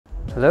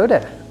Hello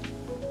there!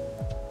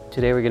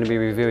 Today we're going to be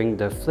reviewing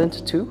the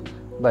Flint 2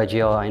 by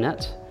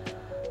GL-iNet.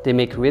 They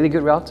make really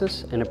good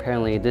routers, and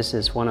apparently this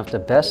is one of the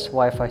best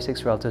Wi-Fi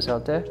 6 routers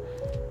out there,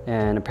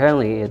 and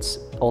apparently it's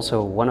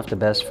also one of the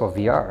best for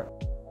VR.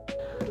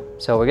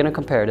 So we're going to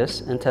compare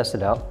this and test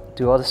it out,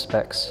 do all the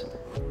specs.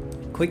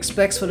 Quick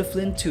specs for the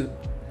Flint 2.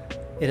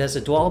 It has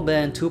a dual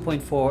band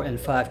 2.4 and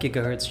 5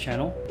 GHz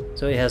channel,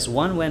 so it has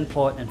one WAN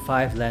port and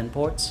 5 LAN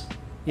ports.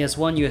 It has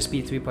one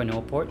USB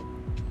 3.0 port.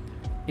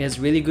 It has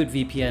really good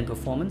VPN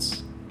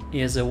performance.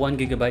 It has a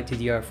 1GB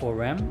DDR4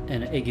 RAM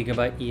and an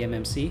 8GB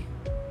eMMC.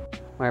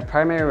 My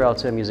primary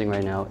router I'm using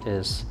right now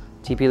is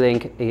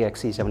TP-Link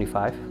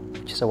AXE75,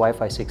 which is a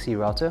Wi-Fi 6E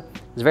router.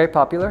 It's very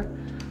popular,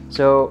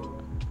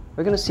 so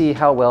we're going to see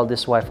how well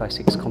this Wi-Fi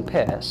 6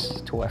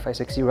 compares to Wi-Fi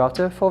 6E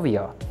router for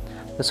VR.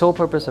 The sole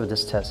purpose of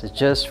this test is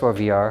just for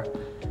VR,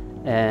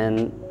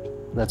 and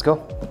let's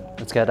go.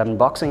 Let's get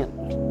unboxing it.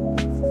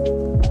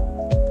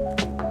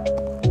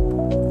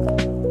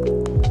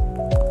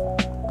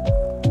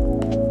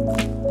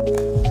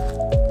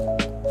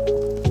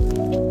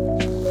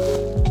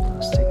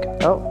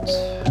 Out.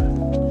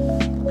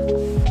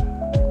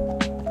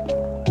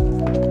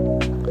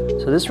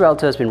 So this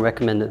router has been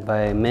recommended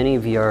by many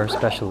VR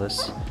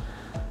specialists.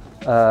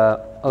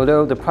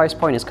 Although the price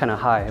point is kind of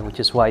high,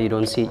 which is why you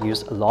don't see it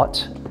used a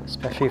lot,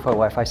 especially for a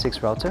Wi-Fi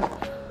 6 router.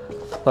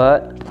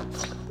 But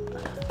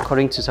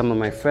according to some of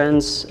my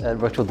friends at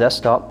Virtual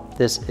Desktop,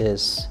 this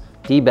is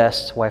the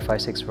best Wi-Fi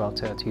 6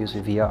 router to use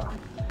with VR.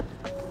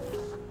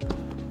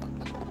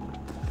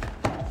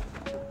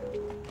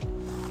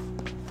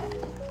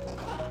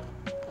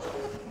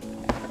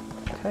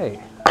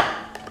 Okay,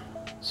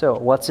 so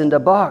what's in the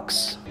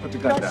box?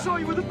 I'll show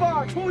you with the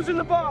box. What was in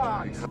the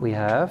box? We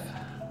have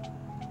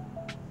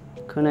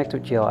connect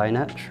with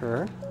GL-iNet,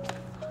 sure.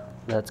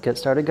 Let's get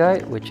started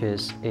guide, which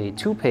is a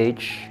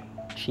 2-page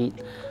sheet.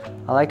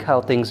 I like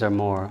how things are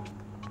more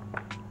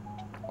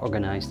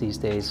organized these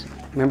days.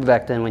 Remember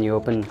back then when you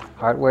open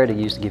hardware, they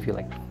used to give you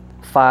like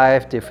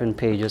 5 different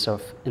pages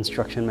of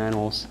instruction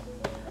manuals.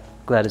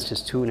 Glad it's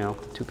just 2 now,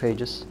 2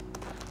 pages.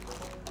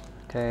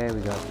 Okay,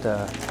 we got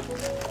the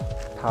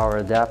power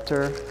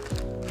adapter,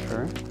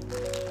 sure.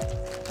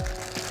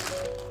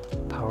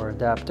 Power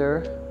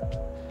adapter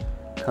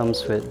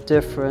comes with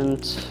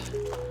different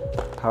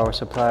power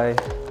supply,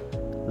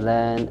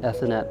 LAN,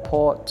 Ethernet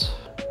port,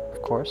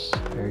 of course,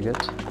 very good.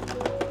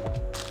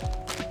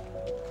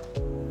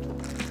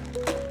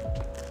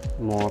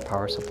 More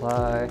power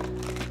supply,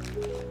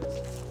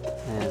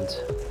 and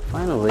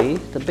finally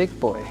the big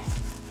boy.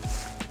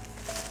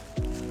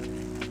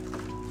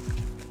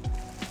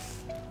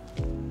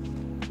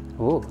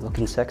 Oh,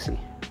 looking sexy.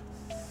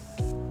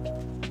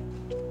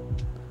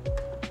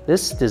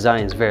 This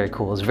design is very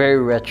cool. It's very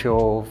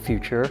retro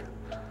future,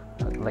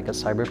 like a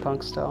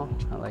cyberpunk style.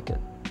 I like it.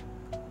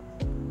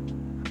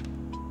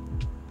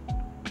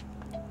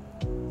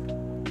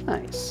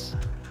 Nice.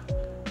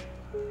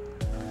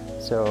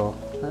 So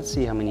let's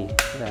see how many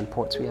LAN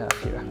ports we have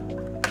here.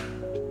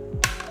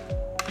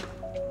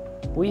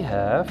 We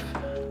have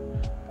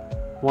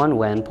one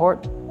WAN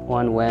port,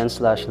 one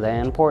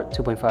WAN/LAN port,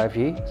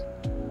 2.5G.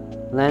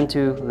 LAN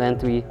 2, LAN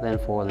 3, LAN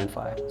 4, LAN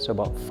 5. So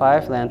about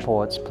 5 LAN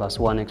ports plus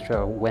one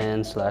extra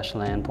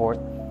WAN/LAN port.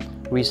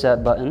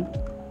 Reset button,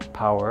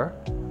 power.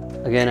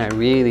 Again, I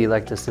really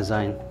like this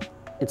design.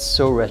 It's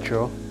so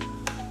retro.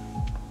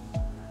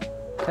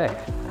 Okay,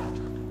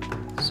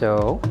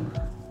 so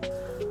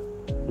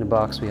in the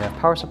box we have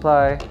power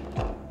supply,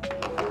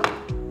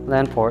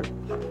 LAN port,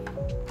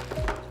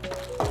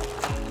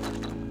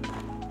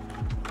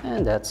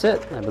 and that's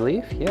it, I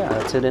believe. Yeah,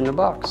 that's it in the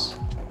box.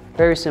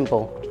 Very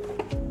simple.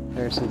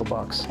 Very simple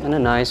box, and a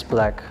nice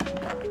black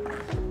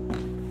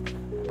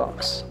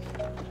box.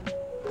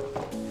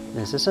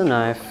 This is a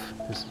knife,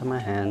 this is my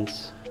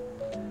hands,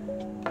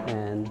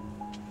 and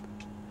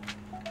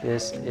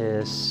this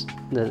is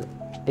the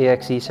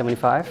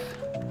AXE75,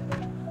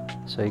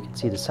 so you can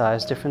see the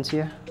size difference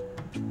here.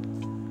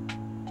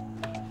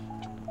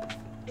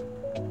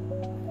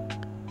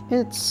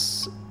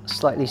 It's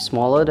slightly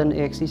smaller than the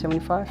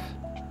AXE75.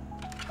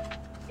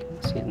 You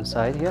can see it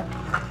inside here.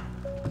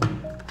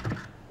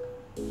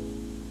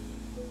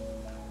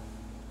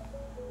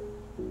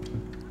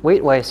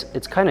 Weight-wise,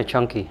 it's kind of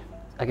chunky.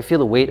 I can feel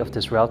the weight of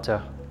this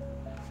router.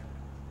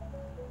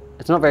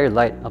 It's not very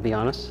light, I'll be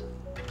honest.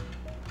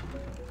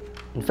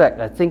 In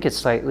fact, I think it's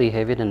slightly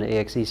heavier than the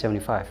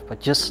AXE75, but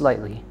just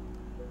slightly.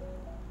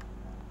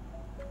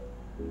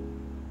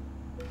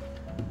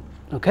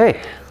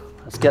 Okay,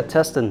 let's get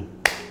testing.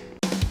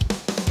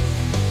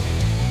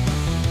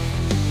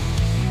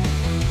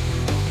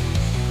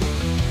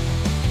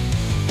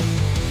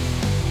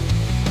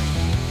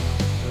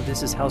 So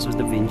this is housed with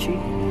DaVinci.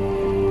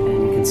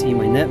 You can see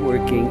my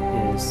networking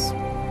is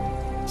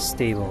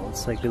stable.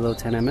 It's like below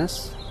 10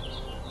 ms.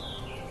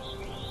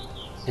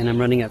 And I'm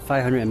running at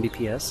 500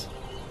 Mbps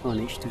on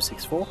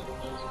H.264.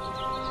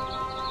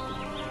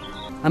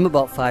 I'm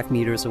about 5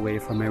 meters away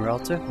from my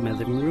router in my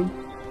living room,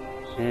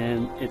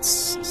 and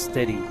it's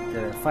steady.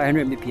 The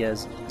 500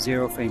 Mbps,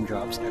 0 frame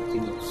drops,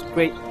 everything looks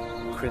great.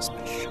 crisp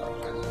shark.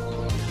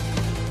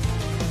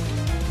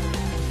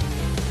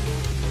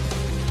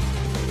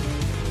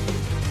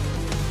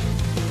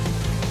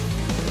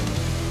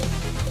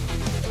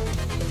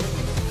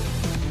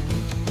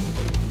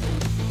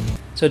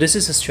 So this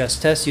is a stress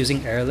test using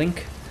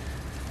AirLink.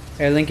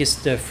 AirLink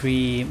is the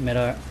free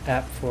meta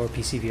app for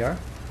PCVR.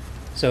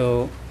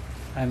 So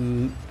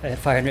I'm at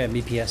 500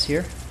 Mbps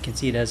here. You can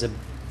see it has a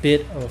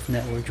bit of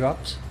network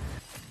drops.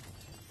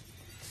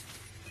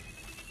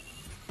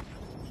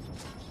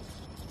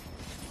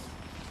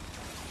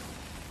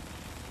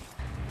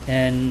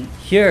 And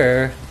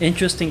here,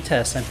 interesting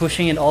test. I'm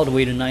pushing it all the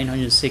way to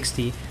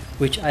 960,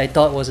 which I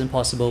thought wasn't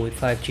possible with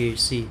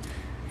 5GHz.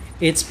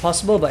 It's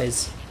possible, but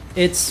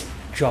it's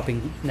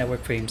dropping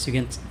network frames. You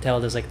can tell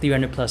there's like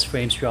 300 plus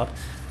frames dropped.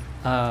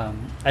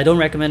 I don't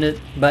recommend it,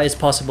 but it's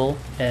possible,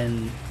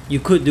 and you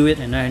could do it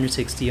at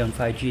 960 on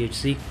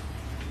 5GHz.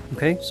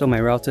 Okay, so my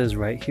router is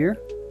right here.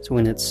 So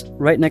when it's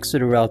right next to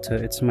the router,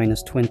 it's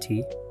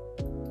 -20.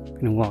 I'm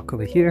gonna walk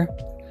over here.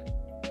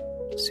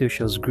 Still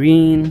shows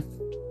green.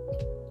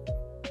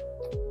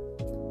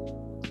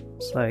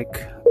 It's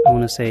like, I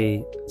wanna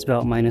say it's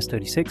about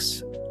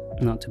 -36.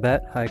 Not too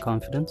bad, high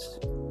confidence.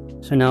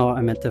 So now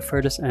I'm at the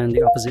furthest end,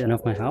 the opposite end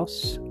of my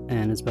house,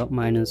 and it's about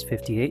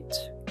 -58.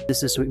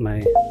 This is with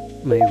my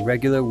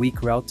regular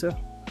weak router.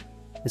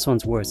 This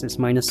one's worse, it's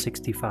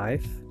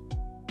 -65.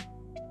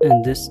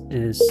 And this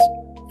is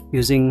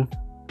using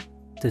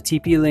the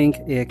TP-Link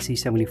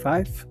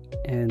AXE75,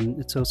 and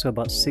it's also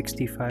about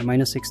 65,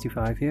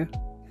 -65 here.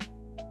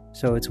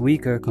 So it's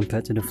weaker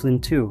compared to the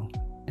Flint 2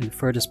 and the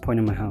furthest point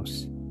in my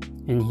house.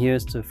 And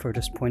here's the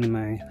furthest point in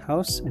my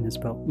house, and it's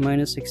about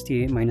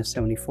 -68,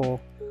 -74.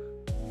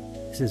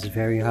 This is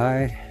very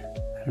high.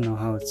 I don't know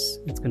how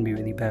it's gonna be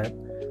really bad.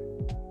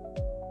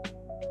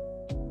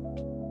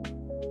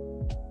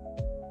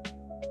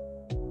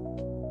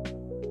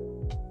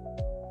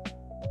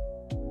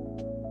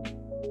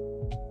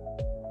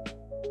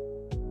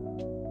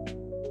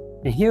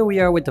 And here we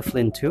are with the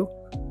Flint 2.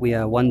 We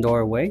are one door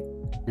away,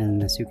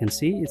 and as you can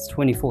see, it's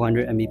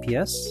 2400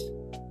 Mbps.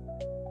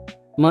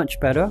 Much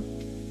better.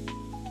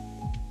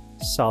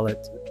 Solid.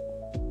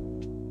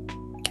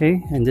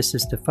 Okay, and this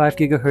is the 5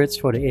 GHz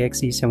for the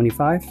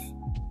AXE75.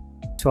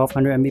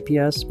 1200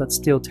 Mbps, but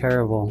still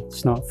terrible.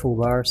 It's not full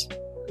bars.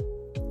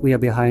 We are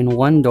behind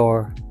one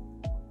door.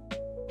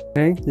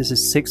 Okay, this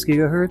is 6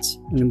 GHz,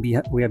 and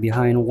we are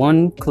behind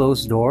one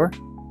closed door.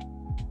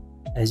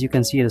 As you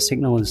can see, the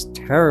signal is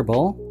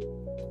terrible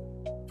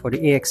for the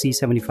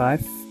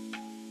AXE75.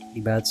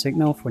 Pretty bad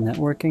signal for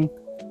networking.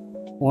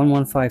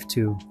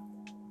 1152.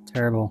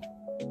 Terrible.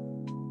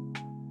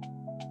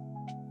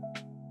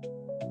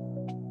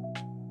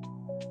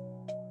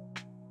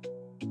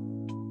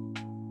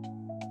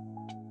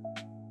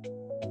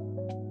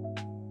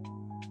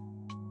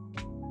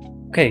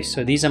 Okay,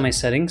 so these are my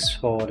settings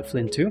for the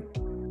Flint 2.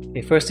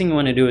 Okay, first thing you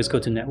want to do is go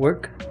to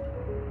network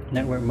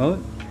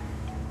mode,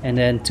 and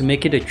then to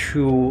make it a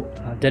true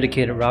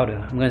dedicated router,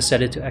 I'm going to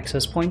set it to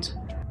access point.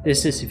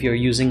 This is if you're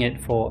using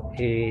it for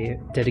a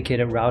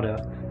dedicated router.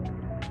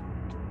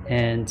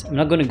 And I'm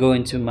not going to go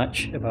into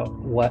much about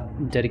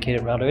what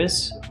dedicated router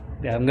is.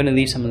 Yeah, I'm going to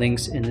leave some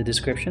links in the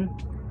description.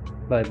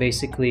 But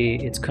basically,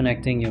 it's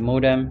connecting your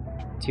modem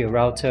to your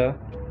router,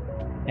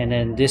 and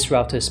then this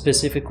router is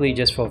specifically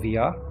just for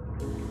VR.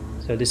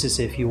 So this is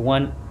if you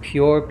want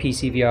pure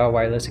PCVR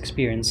wireless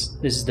experience.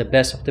 This is the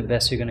best of the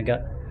best you're gonna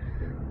get.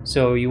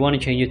 So you want to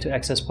change it to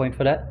access point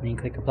for that, and you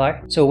click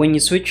apply. So when you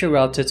switch your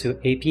router to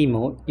AP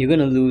mode, you're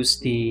gonna lose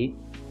the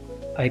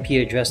IP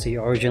address that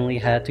you originally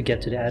had to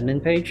get to the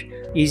admin page.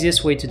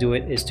 Easiest way to do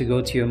it is to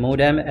go to your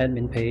modem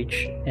admin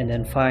page and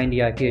then find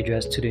the IP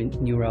address to the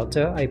new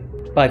router.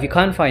 But if you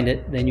can't find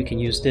it, then you can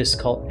use this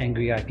called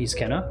Angry IP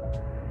Scanner.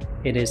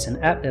 It is an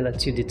app that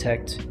lets you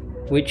detect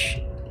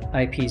which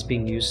IP is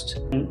being used.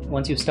 And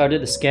once you've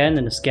started the scan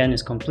and the scan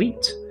is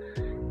complete,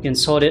 you can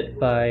sort it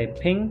by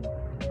ping,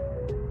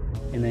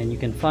 and then you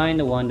can find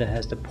the one that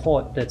has the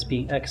port that's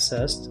being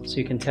accessed, so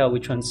you can tell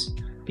which one's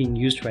being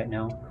used right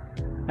now.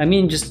 I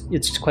mean,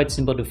 it's quite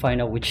simple to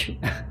find out which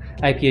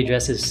IP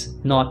address is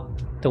not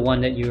the one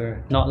that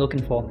you're not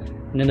looking for,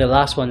 and then the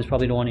last one is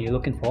probably the one that you're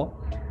looking for.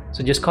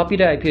 So just copy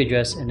the IP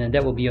address, and then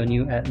that will be your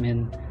new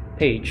admin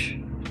page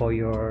for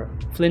your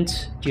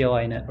Flint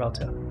GL-iNet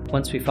router.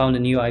 Once we found a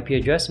new IP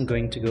address, I'm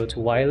going to go to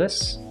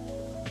wireless,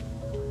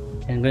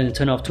 and I'm going to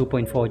turn off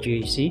 2.4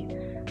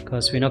 GHz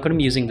because we're not going to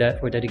be using that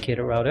for a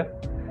dedicated router.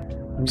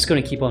 I'm just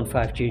going to keep on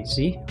 5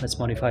 GHz. Let's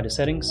modify the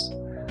settings.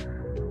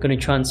 I'm going to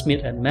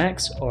transmit at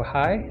max or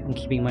high. I'm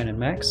keeping mine at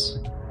max.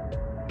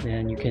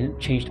 Then you can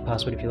change the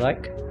password if you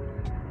like,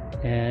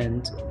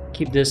 and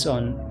keep this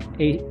on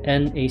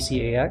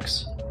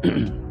NACAX.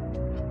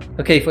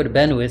 Okay, for the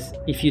bandwidth,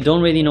 if you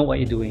don't really know what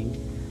you're doing,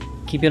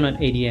 keep it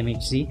on 80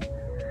 MHz.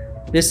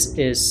 This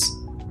is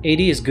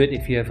 80 is good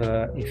if you have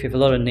a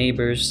lot of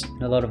neighbors,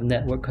 a lot of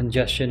network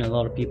congestion, a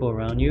lot of people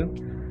around you.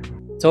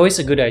 It's always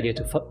a good idea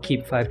to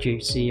keep 5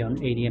 GHz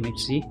on 80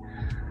 MHz.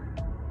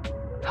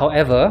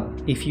 However,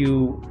 if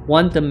you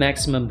want the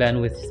maximum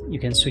bandwidth, you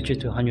can switch it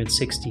to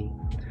 160.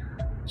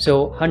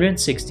 So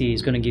 160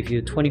 is going to give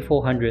you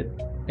 2400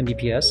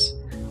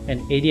 Mbps, and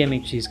 80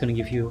 MHz is going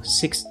to give you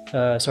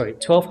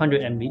 1200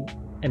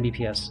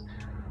 Mbps.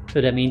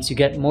 So that means you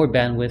get more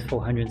bandwidth for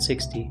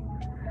 160.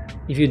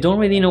 If you don't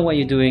really know what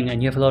you're doing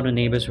and you have a lot of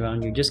neighbors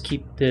around, you just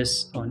keep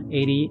this on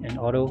 80 and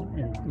auto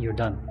and you're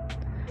done.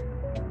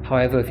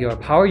 However, if you're a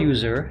power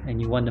user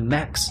and you want the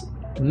max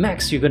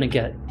you're going to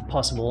get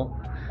possible,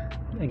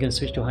 you're going to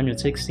switch to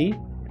 160,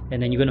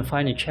 and then you're going to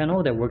find a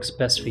channel that works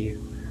best for you.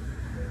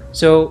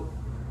 So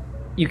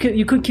you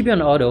could keep it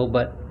on auto,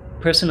 but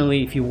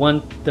personally, if you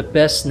want the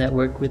best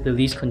network with the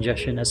least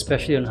congestion,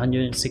 especially on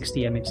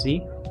 160 MHz,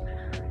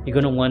 you're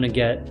going to want to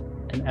get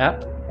an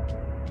app,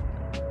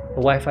 a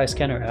Wi-Fi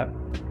scanner app,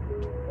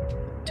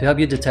 to help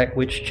you detect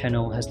which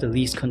channel has the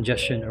least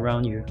congestion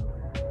around you.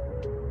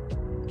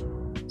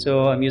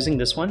 So I'm using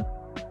this one.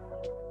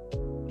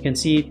 You can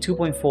see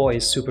 2.4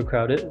 is super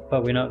crowded,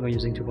 but we're not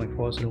using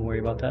 2.4, so don't worry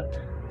about that.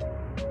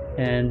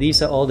 And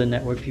these are all the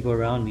network people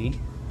around me.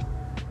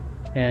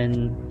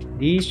 And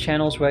these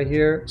channels right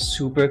here,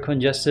 super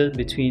congested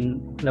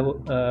between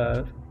level,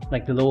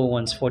 like the lower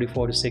ones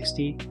 44 to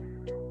 60,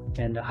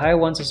 and the higher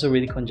ones also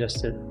really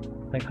congested,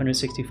 like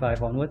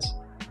 165 onwards.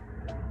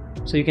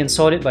 So you can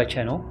sort it by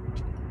channel.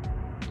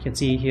 You can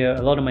see here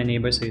a lot of my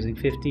neighbors are using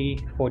 50,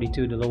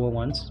 42, the lower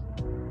ones.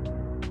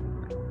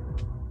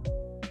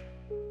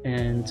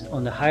 And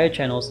on the higher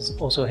channels, it's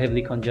also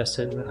heavily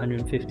congested with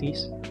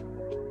 150s.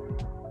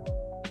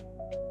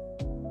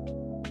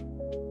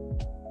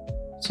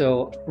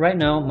 So right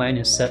now mine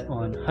is set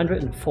on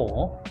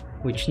 104,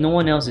 which no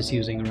one else is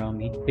using around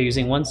me. They're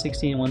using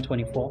 160 and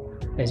 124,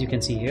 as you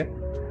can see here.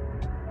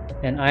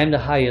 And I'm the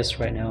highest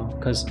right now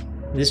because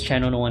this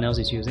channel no one else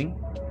is using.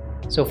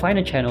 So find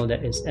a channel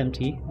that is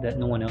empty, that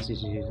no one else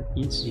is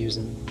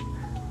using.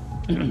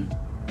 So I'm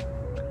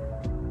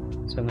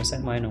going to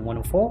set mine on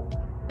 104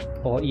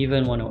 or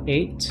even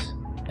 108,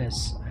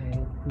 as I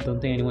don't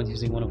think anyone's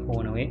using 104,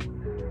 108.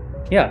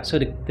 Yeah, so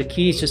the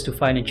key is just to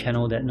find a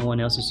channel that no one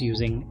else is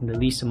using in the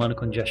least amount of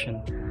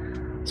congestion.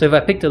 So if I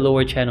pick the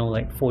lower channel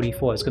like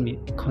 44, it's going to be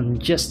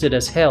congested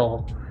as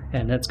hell,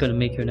 and that's going to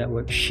make your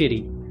network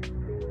shitty.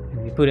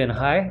 And if you put it in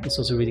high, it's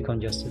also really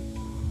congested.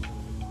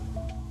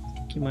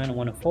 Keep mine on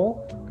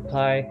 104,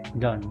 apply,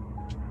 done.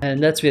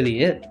 And that's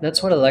really it.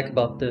 That's what I like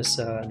about this,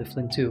 the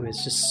Flint 2.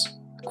 It's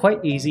just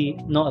quite easy,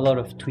 not a lot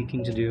of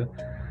tweaking to do.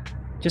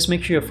 Just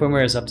make sure your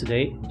firmware is up to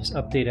date, just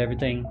update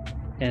everything.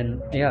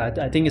 And yeah,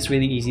 I think it's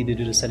really easy to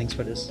do the settings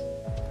for this.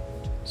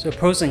 So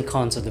pros and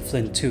cons of the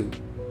Flint 2.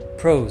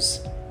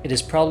 Pros: it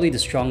is probably the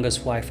strongest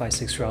Wi-Fi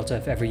 6 router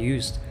I've ever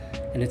used,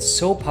 and it's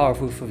so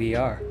powerful for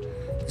VR.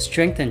 The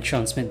strength and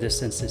transmit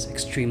distance is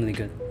extremely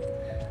good.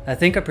 I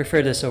think I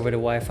prefer this over the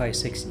Wi-Fi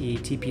 6E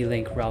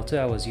TP-Link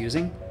router I was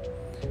using.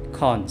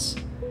 Cons: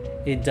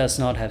 it does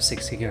not have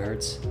 6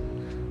 GHz.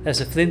 There's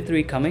a Flint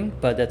 3 coming,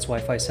 but that's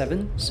Wi-Fi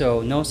 7,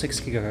 so no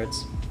 6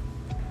 GHz.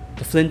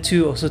 The Flint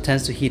 2 also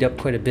tends to heat up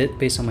quite a bit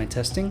based on my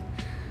testing,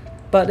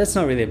 but that's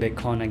not really a big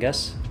con, I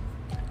guess.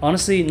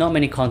 Honestly, not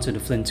many cons to the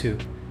Flint 2.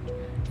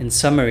 In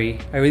summary,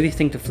 I really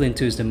think the Flint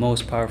 2 is the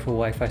most powerful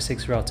Wi-Fi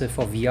 6 router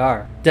for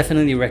VR.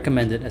 Definitely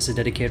recommend it as a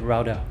dedicated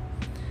router.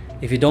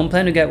 If you don't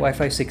plan to get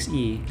Wi-Fi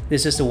 6E,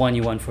 this is the one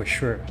you want for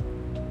sure.